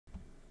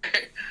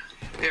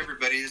Hey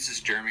everybody, this is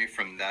Jeremy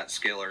from That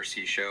Scale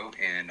RC Show,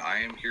 and I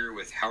am here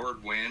with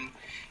Howard Wynn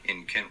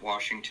in Kent,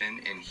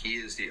 Washington, and he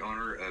is the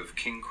owner of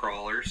King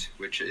Crawlers,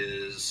 which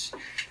is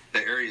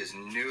the area's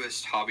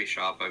newest hobby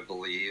shop, I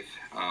believe.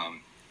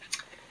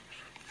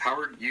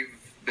 Howard,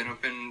 you've been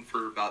open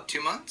for about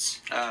 2 months?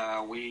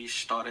 We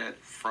started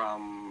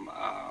from,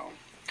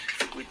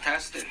 we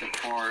tested the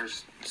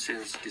cars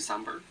since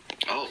December.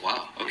 Oh,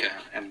 wow, okay. Yeah,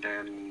 and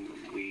then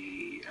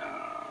we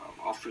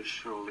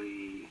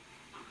officially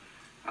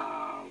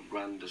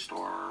run the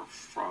store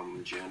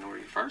from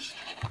January 1st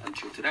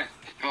until today.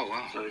 Oh,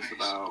 wow. So it's nice.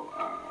 about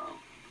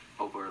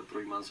over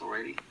 3 months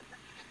already,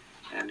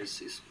 and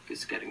it's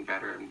getting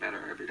better and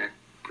better every day.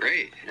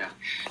 Great. Yeah.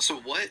 So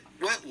what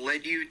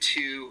led you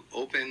to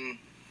open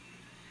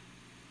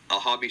a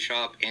hobby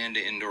shop and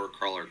an indoor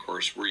crawler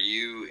course? Were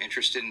you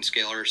interested in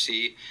Scale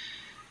RC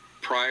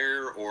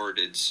prior, or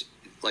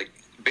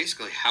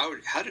basically how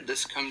did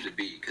this come to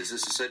be? Because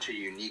this is such a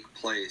unique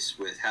place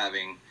with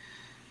having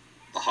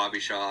the hobby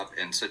shop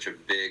and such a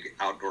big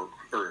outdoor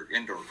or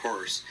indoor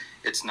course.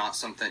 It's not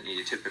something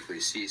you typically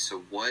see.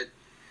 So what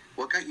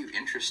got you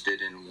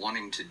interested in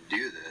wanting to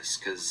do this?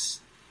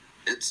 Because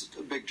it's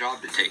a big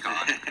job to take on.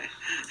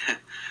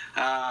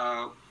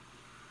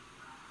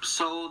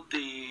 So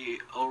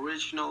the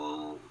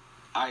original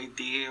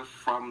idea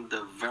from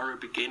the very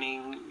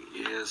beginning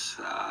is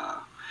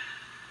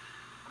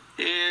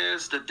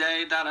the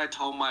day that I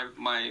told my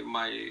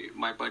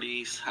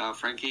buddies,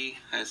 Frankie,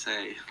 I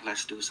say,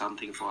 let's do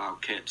something for our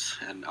kids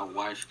and our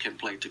wife can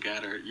play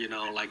together,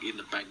 like in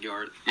the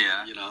backyard.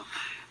 Yeah.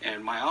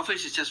 And my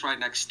office is just right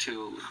next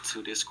to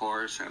this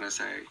course, and I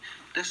say,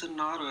 there's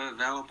another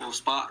available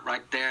spot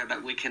right there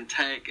that we can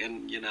take.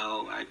 And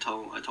I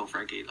told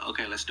Frankie,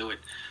 okay, let's do it.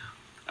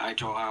 I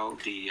draw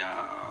out the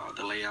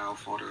layout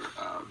for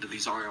the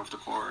design of the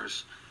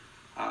course.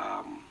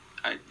 I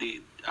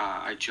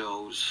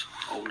chose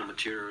all the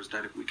materials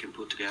that we can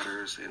put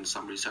together and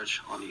some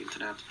research on the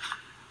internet.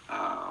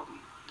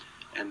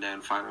 And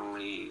then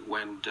finally,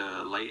 when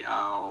the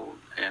layout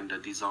and the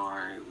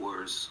design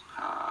was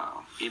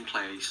in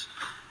place,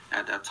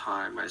 at that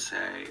time, I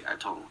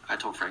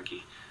told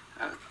Frankie,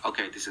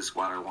 okay, this is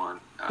what I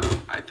want.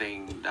 I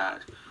think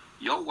that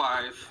your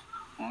wife,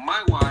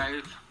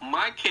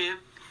 my kid,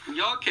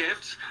 your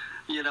kids,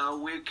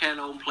 we can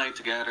all play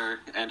together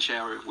and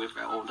share it with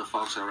all the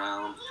folks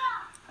around.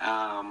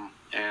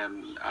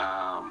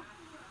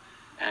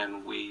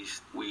 And we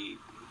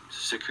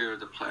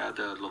secured the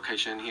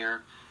location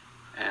here,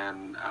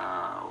 and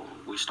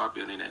we start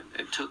building it.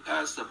 It took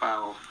us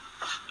about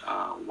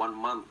 1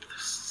 month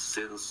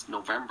since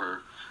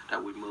November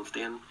that we moved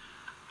in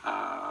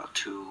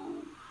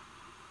to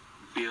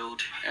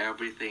build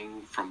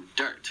everything from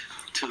dirt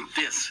to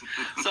this.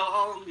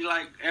 So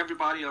like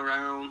everybody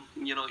around,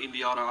 in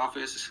the other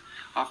offices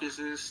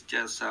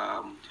just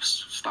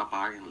stop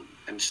by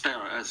and stare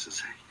at us and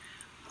say,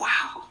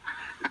 wow,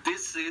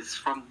 this is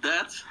from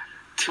that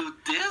to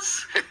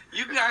this?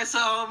 You guys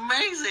are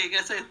amazing.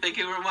 I say, thank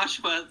you very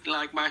much, but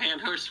like my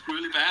hand hurts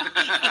really bad.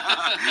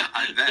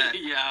 I bet.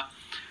 Yeah.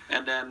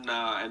 And then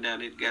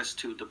it gets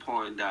to the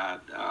point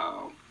that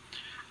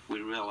we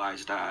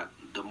realize that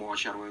the more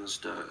challenge,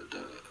 the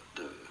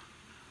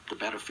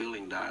better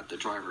feeling that the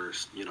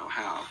drivers,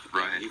 have.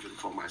 Right. And even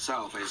for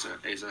myself, as a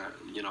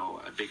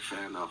big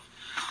fan of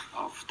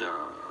the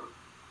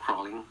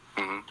crawling.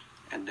 Mm-hmm.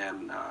 And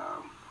then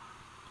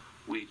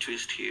we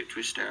twist here,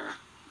 twist there,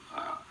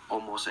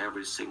 almost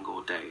every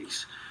single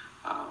days.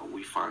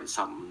 We find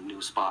some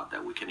new spot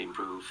that we can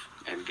improve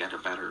and get a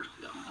better,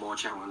 more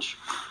challenge.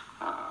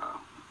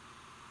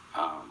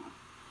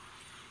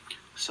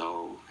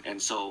 So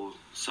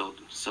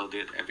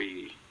did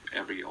every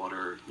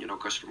other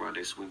customer.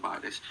 They swing by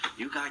this.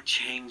 You guys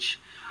change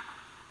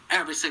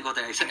every single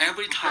day. So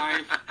every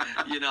time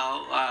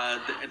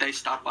they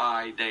stop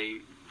by,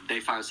 they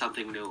find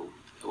something new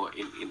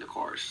in the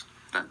course.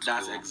 That's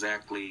cool.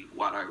 exactly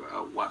what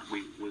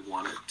we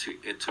wanted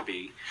it to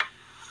be.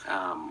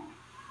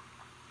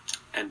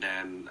 And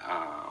then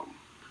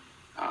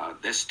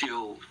there's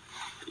still,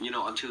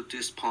 until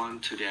this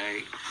point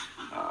today,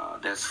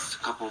 there's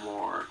a couple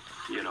more,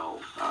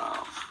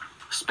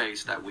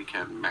 space that we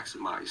can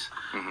maximize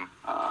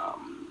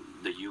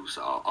the use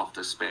of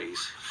the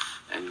space.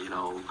 And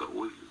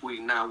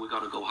we're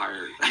gonna go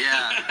higher.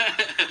 Yeah,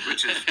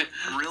 which is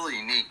really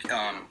unique.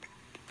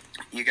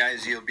 You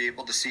guys, you'll be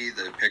able to see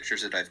the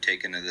pictures that I've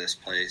taken of this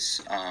place.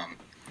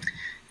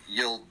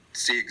 You'll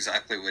see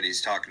exactly what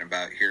he's talking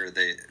about here.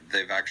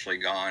 They've actually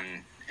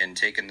gone and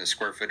taken the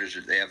square footage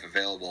that they have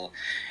available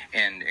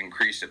and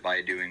increased it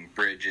by doing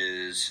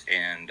bridges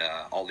and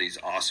all these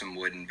awesome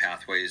wooden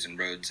pathways and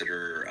roads that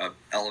are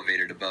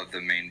elevated above the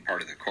main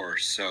part of the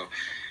course. So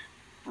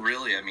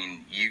really, I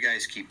mean, you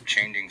guys keep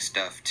changing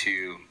stuff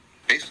to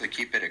basically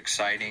keep it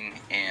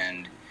exciting,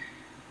 and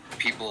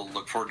people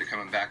look forward to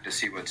coming back to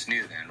see what's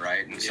new then,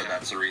 right? And so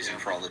that's the reason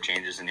for all the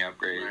changes and the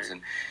upgrades. Right.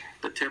 And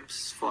the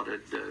tips for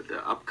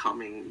the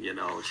upcoming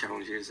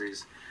challenges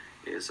is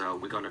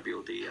we're gonna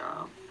build the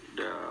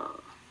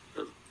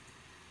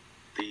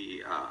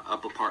the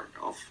upper part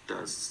of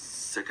the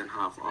second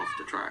half of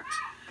the tracks.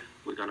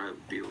 We're gonna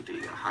build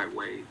the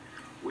highway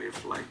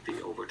with like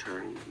the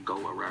overturn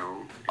go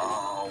around.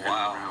 Oh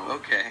wow! Around.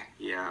 Okay.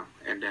 Yeah,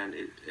 and then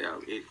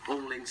it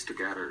all links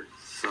together,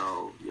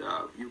 so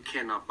you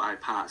cannot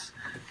bypass.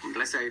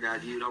 Let's say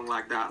that you don't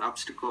like that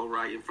obstacle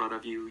right in front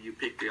of you, you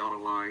pick the other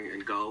line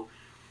and go.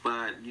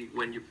 But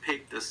when you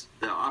pick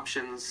the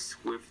options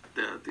with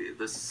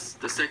the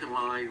second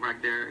line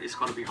right there, it's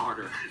going to be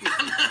harder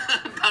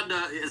than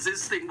the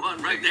existing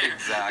one right there.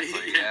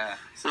 Exactly. Yeah.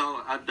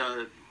 So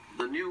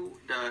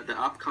the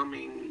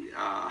upcoming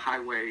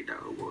highway,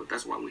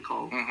 that's what we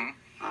call,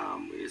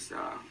 is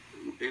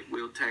it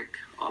will take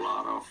a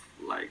lot of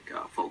like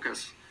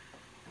focus,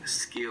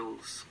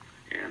 skills,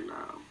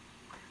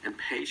 and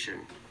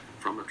patience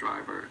from the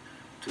driver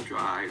to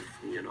drive,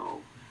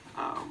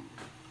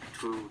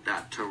 through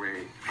that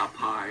terrain up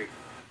high,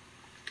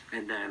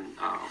 and then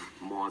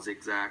more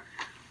zigzag.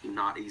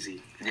 Not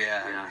easy.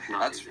 Yeah,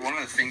 that's easy. One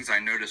of the things I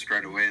noticed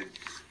right away,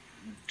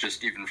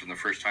 just even from the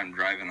first time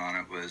driving on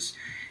it, was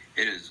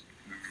it is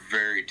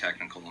very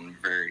technical and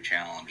very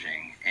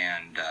challenging,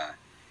 and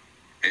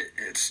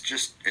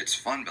it's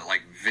fun, but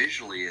like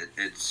visually,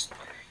 it's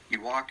you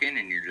walk in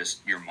and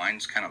your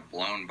mind's kind of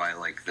blown by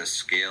like the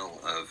scale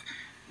of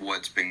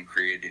what's been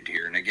created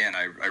here. And again,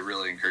 I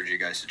really encourage you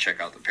guys to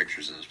check out the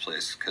pictures of this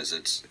place because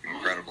it's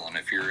incredible. And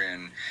if you're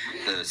in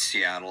the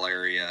Seattle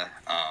area,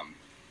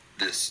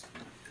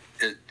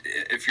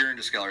 if you're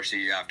into ScaleRC,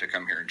 you have to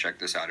come here and check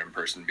this out in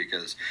person,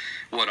 because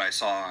what I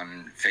saw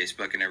on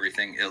Facebook and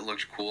everything, it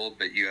looked cool,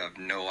 but you have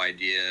no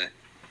idea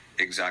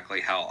exactly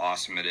how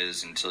awesome it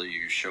is until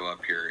you show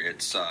up here.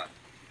 It's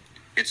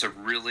a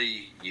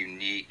really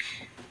unique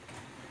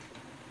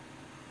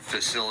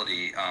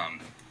facility.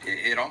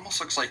 It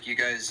almost looks like you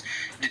guys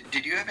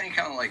did you have any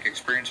kind of like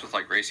experience with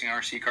like racing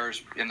RC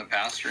cars in the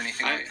past or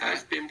anything like that?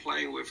 I've been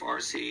playing with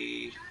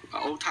RC,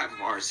 all type of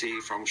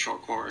RC, from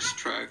short course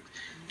track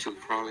to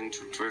crawling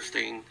to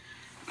drifting,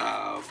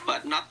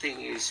 but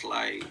nothing is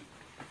like,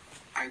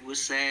 I would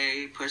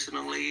say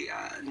personally,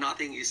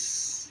 nothing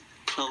is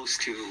close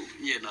to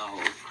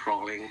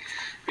crawling,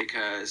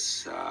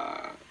 because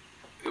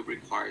it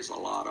requires a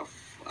lot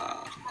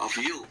of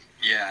you.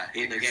 Yeah,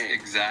 in the game.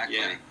 Exactly.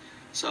 Yeah.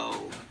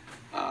 So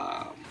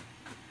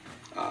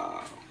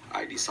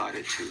I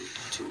decided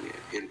to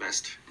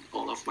invest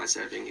all of my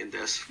saving in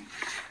this,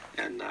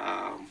 and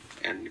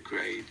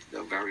create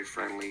a very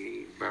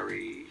friendly,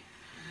 very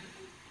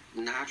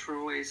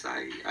natural ways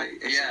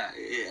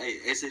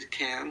as it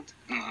can,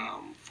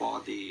 for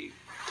the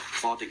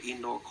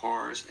indoor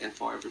cars and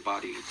for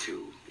everybody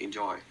to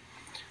enjoy.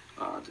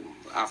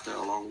 After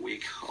a long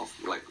week of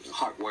like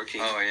hard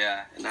working,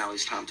 and now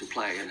it's time to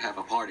play and have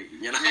a party.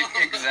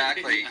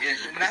 Exactly.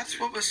 And that's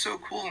what was so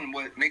cool, and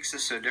what makes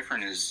this so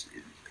different is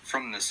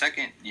from the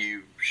second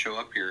you show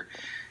up here,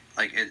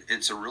 like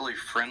it's a really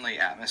friendly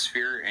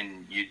atmosphere,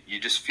 and you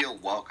just feel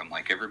welcome.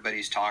 Like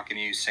everybody's talking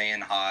to you,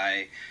 saying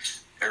hi.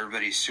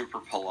 Everybody's super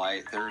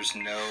polite. There's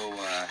no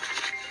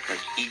like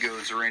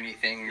egos or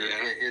anything.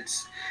 Yeah.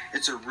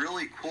 It's a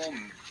really cool,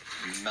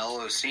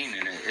 mellow scene,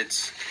 and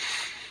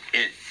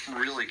it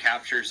really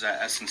captures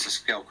that essence of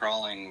scale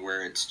crawling,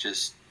 where it's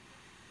just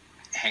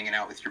hanging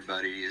out with your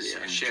buddies,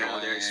 and share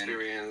their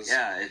experience.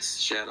 It's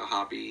share the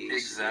hobbies.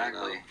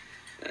 Exactly.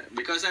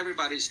 Because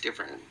everybody's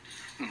different.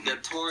 Mm-hmm. The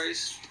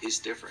toys is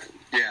different.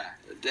 Yeah.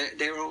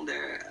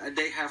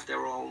 They have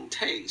their own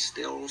taste,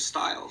 their own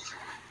styles.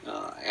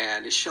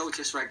 And it shows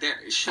just right there.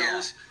 It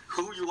shows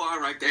who you are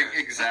right there.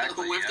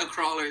 Exactly. With the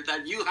crawler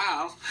that you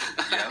have,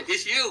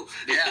 it's you.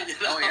 Yeah.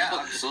 Oh yeah,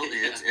 absolutely.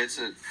 It's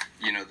a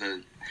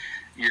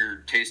your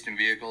taste in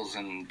vehicles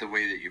and the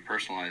way that you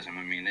personalize them.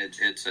 I mean,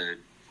 it's a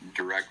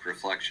direct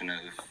reflection of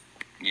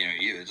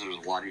you. There's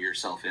a lot of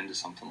yourself into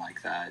something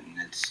like that, and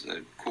it's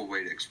a cool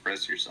way to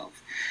express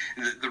yourself.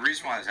 The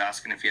reason why I was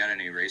asking if you had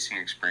any racing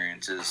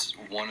experience is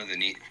one of the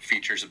neat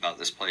features about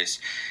this place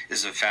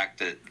is the fact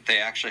that they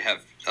actually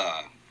have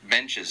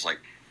benches, like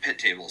pit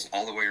tables,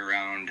 all the way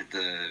around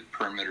the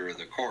perimeter of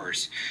the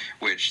course,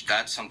 which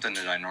that's something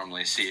that I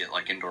normally see at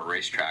like indoor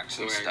racetracks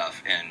and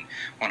stuff. And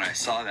when I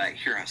saw that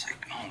here, I was like,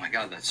 oh my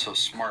god, that's so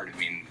smart. I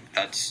mean,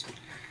 that's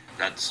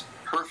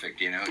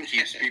perfect. It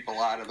keeps people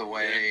out of the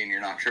way, and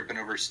you're not tripping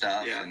over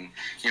stuff, and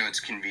it's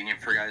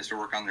convenient for guys to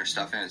work on their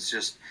stuff. And it's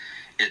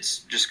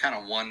just kind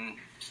of one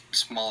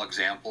small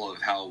example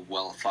of how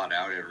well thought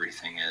out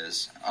everything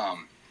is.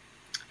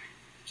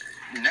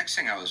 Next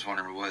thing I was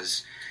wondering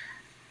was,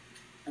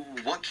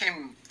 what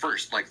came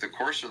first, like the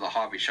course or the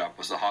hobby shop?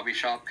 Was the hobby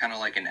shop kind of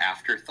like an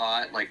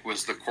afterthought? Like,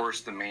 was the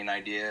course the main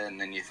idea,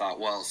 and then you thought,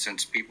 well,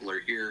 since people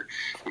are here,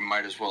 we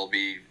might as well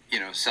be,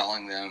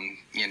 selling them,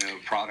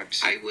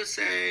 products? I would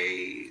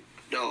say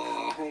the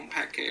home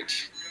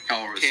package.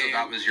 Oh, so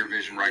that was your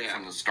vision right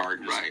from the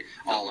start, just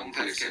all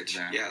inclusive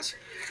then. Yes.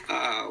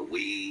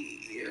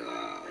 We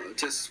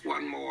just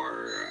one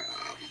more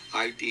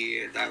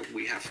idea that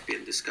we have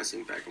been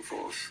discussing back and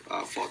forth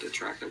for the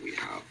track that we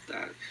have,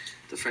 that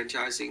the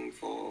franchising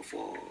for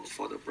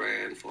the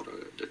brand, for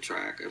the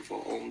track, and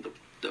for own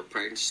the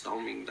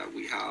brainstorming that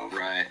we have.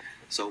 Right.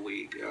 So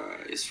we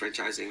is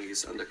franchising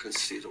is under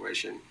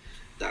consideration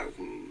that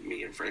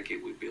me and Frankie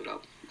we build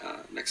up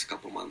next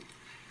couple months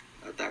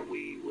that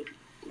we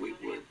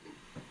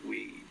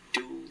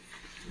do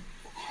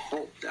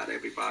hope that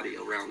everybody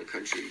around the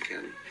country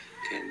can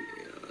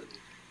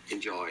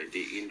enjoy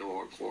the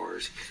indoor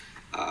course.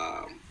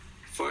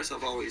 First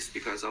of all, is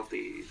because of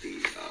the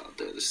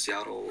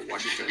Seattle,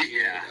 Washington.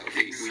 Yeah,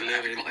 we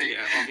live in.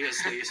 Yeah,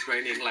 obviously it's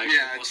raining like.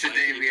 Yeah,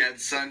 today we had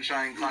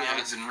sunshine,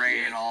 clouds, and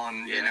rain all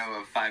in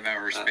a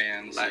 5-hour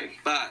span.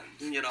 But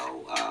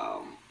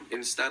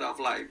instead of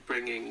like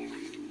bringing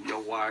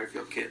your wife,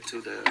 your kid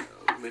to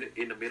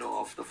in the middle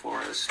of the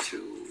forest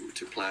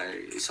to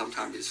play,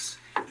 sometimes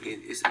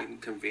it's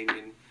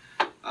inconvenient.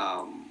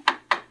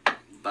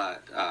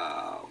 But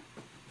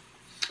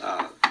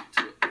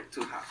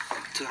to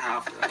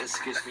have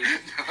excuse me.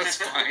 That's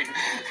fine.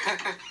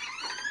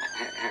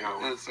 Hang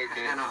on. That's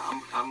okay.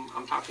 Hannah,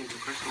 I'm talking to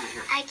Kristen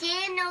here. I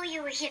didn't know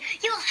you were here.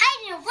 You were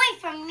hiding away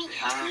from me.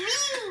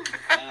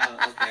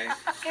 Okay.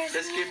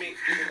 Just give me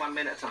 1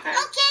 minute, okay?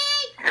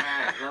 Okay. All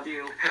right. Love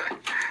you. Love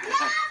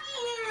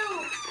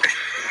you.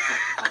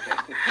 Okay.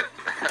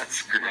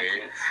 That's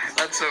great.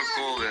 That's so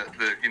cool that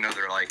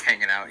they're like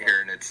hanging out here,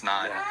 and it's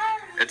not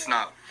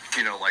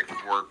like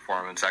work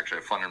for them. It's actually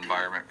a fun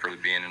environment for them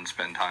to be in and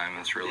spend time.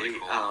 It's really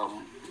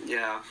cool.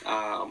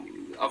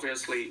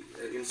 Obviously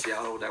in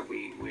Seattle that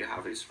we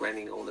have is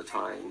raining all the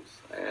time,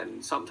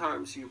 and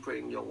sometimes you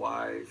bring your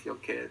wife, your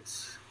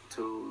kids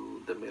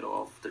to the middle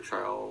of the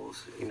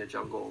trails in the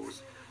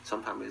jungles.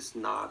 Sometimes it's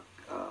not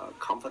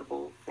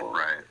comfortable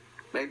for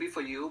maybe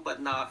for you,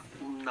 but not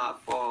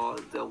for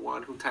the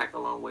one who tag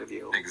along with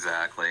you.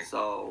 Exactly.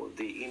 So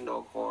the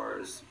indoor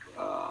course,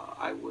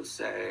 I would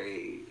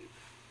say,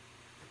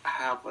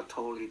 have a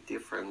totally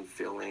different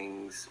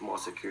feelings, more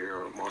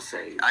secure, more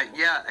safe. I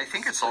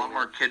think it's a lot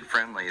more kid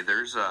friendly.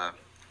 There's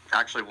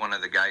actually one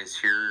of the guys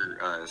here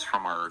is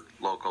from our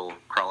local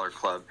crawler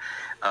club.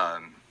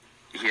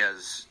 He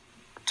has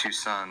 2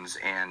 sons,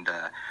 and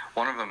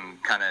one of them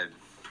kind of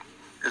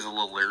is a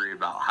little leery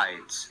about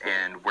heights.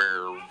 And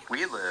where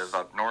we live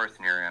up north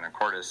near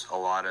Anacortes, a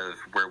lot of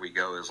where we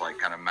go is like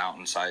kind of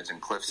mountainsides and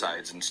cliff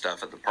sides and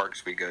stuff at the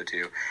parks we go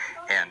to,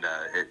 and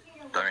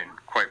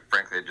quite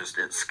frankly,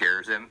 it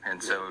scares him,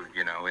 and so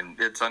and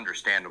it's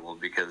understandable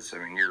because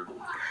you're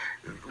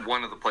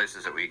one of the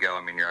places that we go.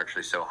 You're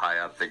actually so high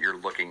up that you're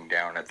looking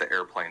down at the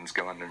airplanes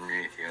going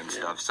underneath you and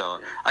stuff.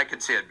 So I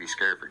could see it'd be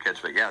scary for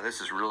kids, but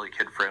this is really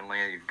kid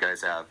friendly. You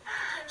guys have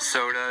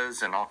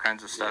sodas and all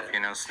kinds of stuff,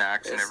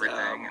 snacks and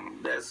everything.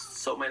 And there's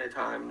so many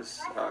times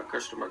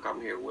customer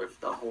come here with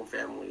the whole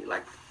family,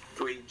 like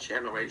 3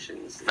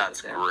 generations.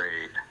 That's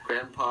great.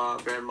 Grandpa,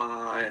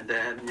 grandma, and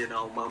then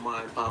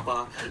mama and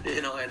papa,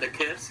 and the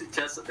kids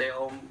they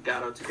all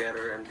gather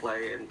together and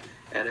play, and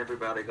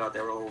everybody got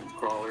their own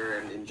crawler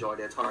and enjoy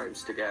their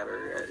times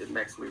together. It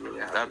makes me really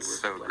happy. That's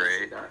so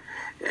great.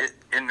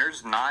 And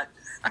there's not,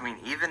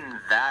 even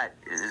that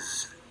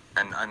is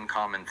an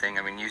uncommon thing.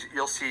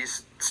 You'll see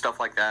stuff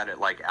like that at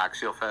like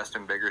Axial Fest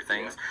and bigger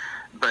things,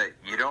 but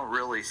you don't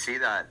really see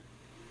that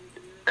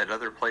at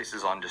other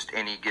places on just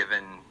any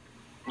given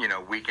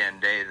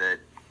weekend day that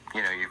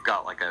you've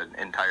got like an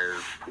entire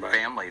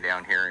family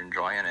down here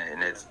enjoying it,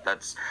 and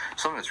that's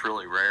something that's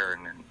really rare.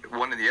 And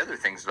one of the other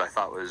things that I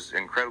thought was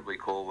incredibly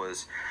cool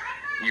was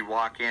you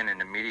walk in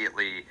and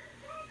immediately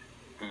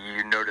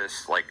you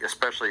notice, like,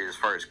 especially as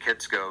far as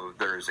kits go,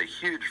 there's a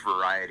huge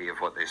variety of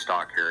what they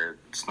stock here.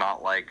 It's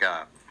not like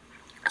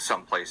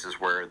some places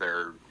where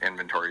their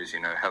inventories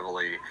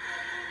heavily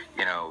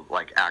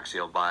like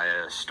Axial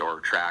biased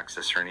or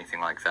Traxxas or anything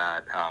like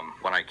that.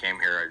 When I came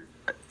here,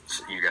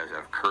 you guys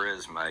have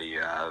Charisma,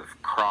 you have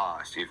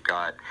Cross, you've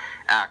got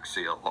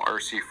Axial,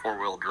 RC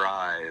 4-wheel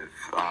drive,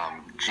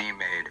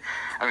 G-Made.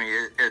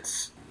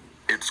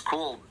 It's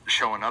cool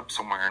showing up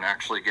somewhere and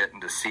actually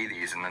getting to see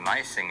these. And the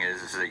nice thing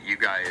is that you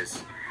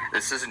guys,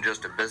 this isn't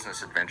just a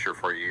business adventure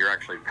for you. You're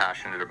actually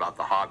passionate about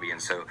the hobby.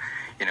 And so,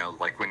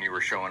 like when you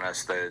were showing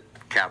us the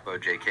Capo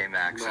JK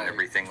Max and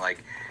everything,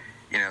 like,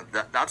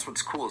 that's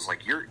what's cool is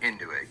like you're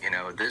into it.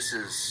 This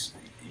is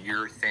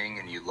your thing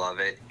and you love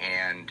it,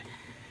 and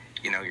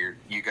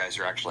you guys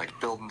are actually like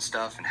building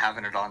stuff and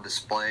having it on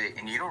display,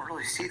 and you don't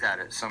really see that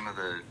at some of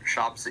the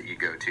shops that you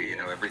go to.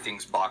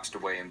 Everything's boxed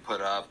away and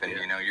put up, and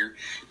you're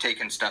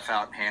taking stuff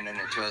out and handing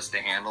it to us to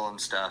handle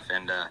and stuff,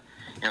 and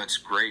it's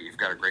great. You've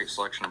got a great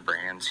selection of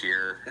brands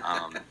here.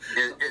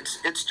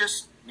 It's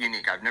just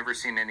unique. I've never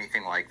seen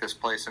anything like this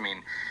place.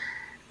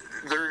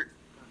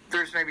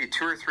 There's maybe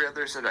 2 or 3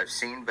 others that I've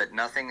seen, but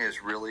nothing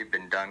has really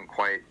been done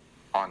quite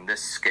on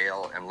this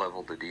scale and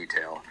level to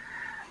detail.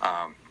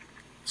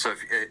 So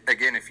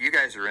if you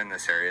guys are in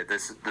this area,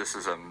 this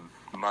is a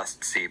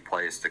must-see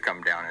place to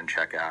come down and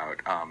check out.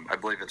 I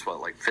believe it's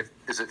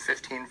is it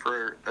 $15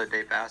 for a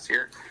day pass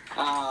here?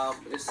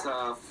 It's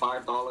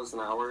 $5 an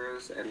hour,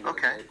 and the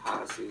day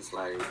pass is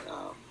like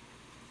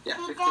 $15.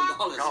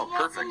 Oh,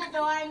 perfect. Open the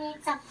door. I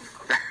need something.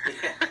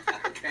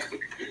 Okay.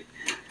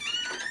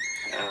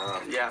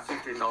 Yeah,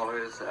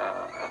 $15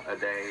 a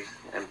day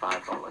and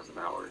 $5 an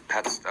hour.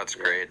 That's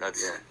great.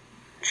 That's Yeah.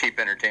 cheap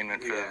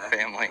entertainment for the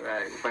family.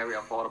 Right, very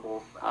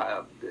affordable.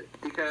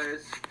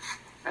 Because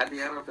at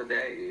the end of the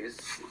day,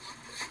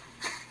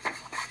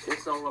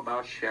 it's all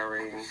about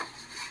sharing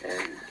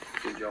and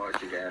enjoy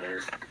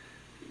together.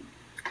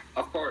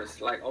 Of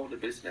course, like all the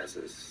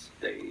businesses,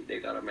 they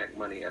gotta make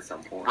money at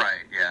some point.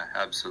 Right. Yeah.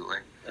 Absolutely.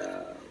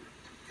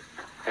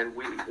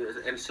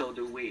 And so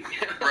do we.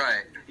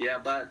 Right. Yeah,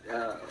 but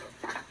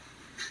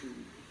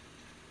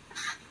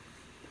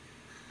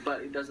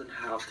it doesn't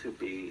have to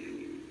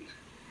be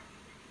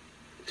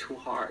too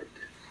hard.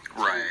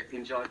 Right. To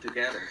enjoy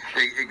together.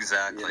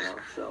 Exactly. You know?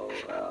 So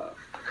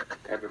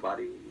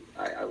everybody,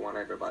 I want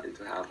everybody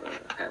to have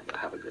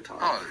a good time.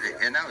 Oh,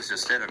 Yeah. and that was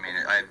just it. I mean,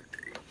 I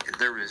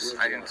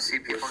didn't see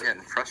people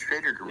getting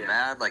frustrated or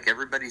mad. Like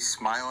everybody's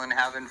smiling,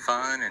 having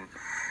fun, and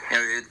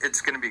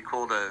it's going to be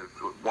cool to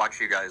watch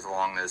you guys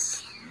along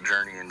this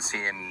journey and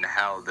seeing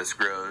how this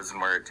grows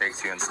and where it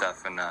takes you and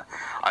stuff. And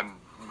I'm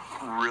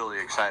really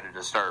excited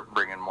to start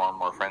bringing more and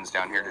more friends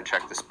down here to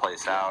check this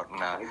place out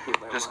and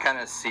just kind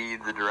of see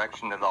the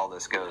direction that all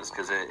this goes,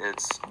 because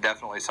it's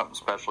definitely something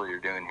special you're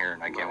doing here,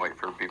 and I can't wait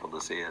for people to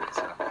see it.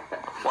 So.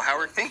 Well,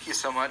 Howard, thank you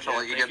so much. I'll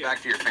let you get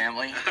back to your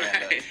family.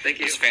 And, Thank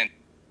you. It's fantastic.